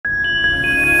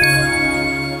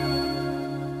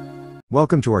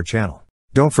Welcome to our channel.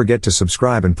 Don't forget to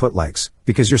subscribe and put likes,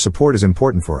 because your support is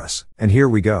important for us. And here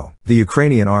we go. The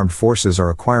Ukrainian Armed Forces are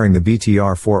acquiring the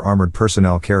BTR-4 Armored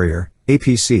Personnel Carrier,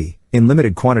 APC, in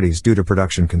limited quantities due to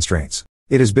production constraints.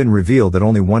 It has been revealed that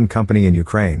only one company in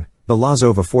Ukraine, the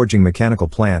Lozova Forging-Mechanical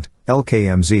Plant,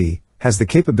 LKMZ, has the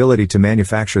capability to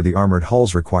manufacture the armored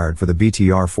hulls required for the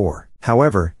BTR-4.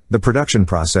 However, the production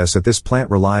process at this plant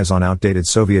relies on outdated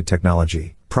Soviet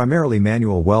technology, primarily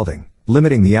manual welding,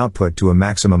 limiting the output to a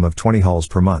maximum of 20 hulls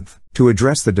per month. To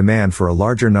address the demand for a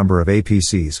larger number of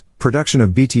APCs, production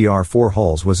of BTR-4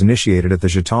 hulls was initiated at the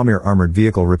Zhytomyr Armored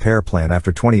Vehicle Repair Plant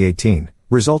after 2018,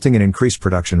 resulting in increased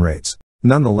production rates.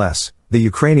 Nonetheless, the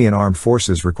Ukrainian Armed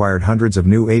Forces required hundreds of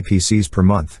new APCs per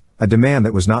month, a demand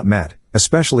that was not met,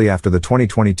 especially after the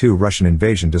 2022 Russian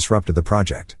invasion disrupted the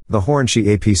project. The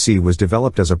Horunzhiy APC was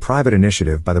developed as a private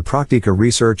initiative by the Praktika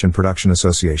Research and Production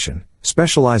Association,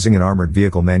 specializing in armored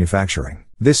vehicle manufacturing.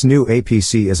 This new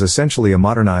APC is essentially a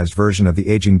modernized version of the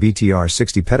aging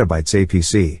BTR-60 petabytes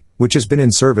APC, which has been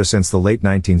in service since the late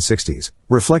 1960s,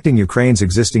 reflecting Ukraine's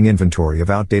existing inventory of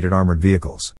outdated armored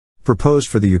vehicles. Proposed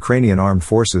for the Ukrainian Armed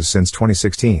Forces since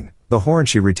 2016, the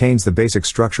Horunzhiy retains the basic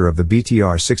structure of the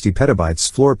BTR-60 petabytes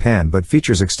floor pan but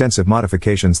features extensive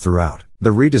modifications throughout. The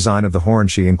redesign of the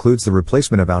Horunzhiy includes the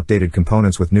replacement of outdated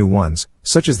components with new ones,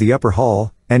 such as the upper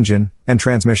hull, engine, and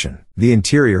transmission. The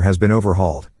interior has been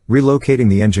overhauled, relocating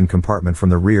the engine compartment from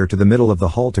the rear to the middle of the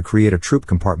hull to create a troop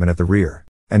compartment at the rear.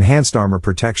 Enhanced armor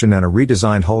protection and a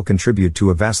redesigned hull contribute to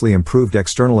a vastly improved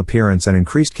external appearance and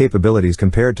increased capabilities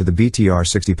compared to the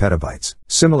BTR-60 petabytes.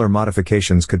 Similar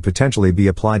modifications could potentially be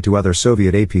applied to other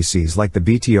Soviet APCs like the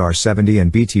BTR-70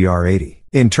 and BTR-80.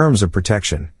 In terms of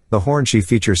protection, the Horunzhiy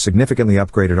features significantly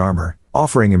upgraded armor,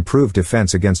 offering improved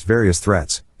defense against various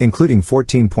threats, including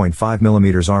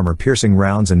 14.5mm armor-piercing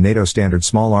rounds and NATO standard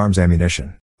small arms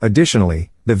ammunition. Additionally,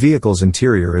 the vehicle's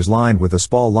interior is lined with a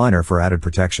spall liner for added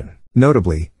protection.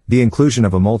 Notably, the inclusion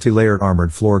of a multi-layered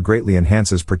armored floor greatly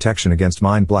enhances protection against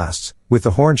mine blasts, with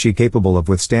the Horunzhiy capable of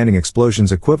withstanding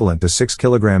explosions equivalent to 6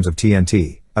 kilograms of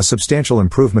TNT, a substantial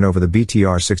improvement over the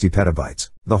BTR-60 petabytes.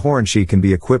 The Horunzhiy can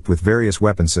be equipped with various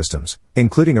weapon systems,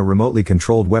 including a remotely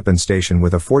controlled weapon station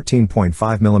with a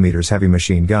 14.5mm heavy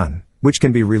machine gun, which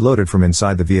can be reloaded from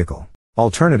inside the vehicle.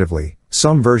 Alternatively,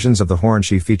 some versions of the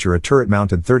Horunzhiy feature a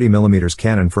turret-mounted 30mm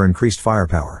cannon for increased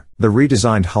firepower. The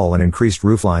redesigned hull and increased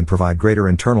roofline provide greater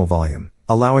internal volume,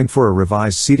 allowing for a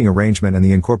revised seating arrangement and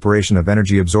the incorporation of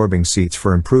energy-absorbing seats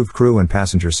for improved crew and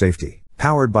passenger safety.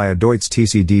 Powered by a Deutz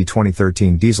TCD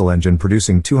 2013 diesel engine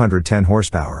producing 210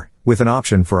 horsepower, with an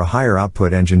option for a higher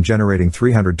output engine generating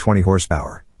 320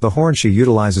 horsepower, the Horunzhiy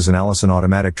utilizes an Allison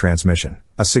automatic transmission,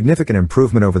 a significant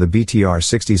improvement over the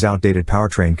BTR-60's outdated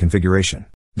powertrain configuration.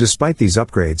 Despite these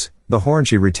upgrades, the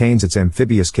Horunzhiy retains its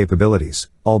amphibious capabilities,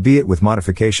 albeit with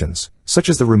modifications, such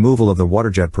as the removal of the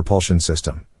waterjet propulsion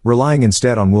system, relying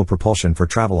instead on wheel propulsion for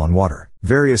travel on water.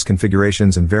 Various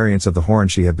configurations and variants of the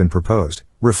Horunzhiy have been proposed,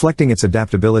 reflecting its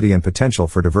adaptability and potential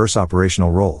for diverse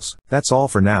operational roles. That's all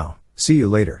for now. See you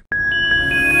later.